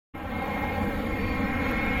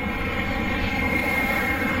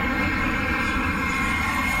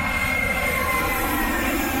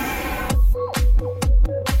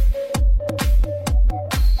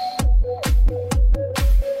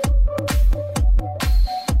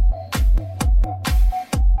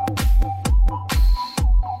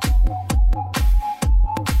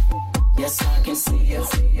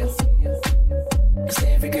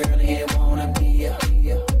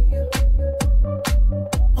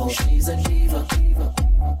She's a diva.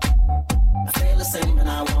 I feel the same and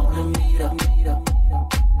I wanna meet her.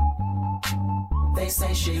 They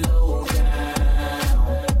say she low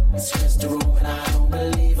down. It's just a rumor and I don't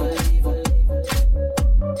believe her.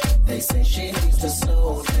 They say she needs to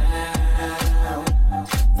slow down.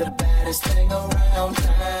 The baddest thing around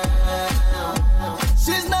town.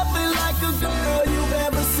 She's nothing like a girl you've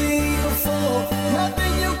ever seen before.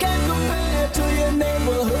 Nothing you can compare to your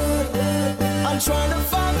neighborhood. I'm trying to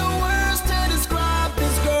find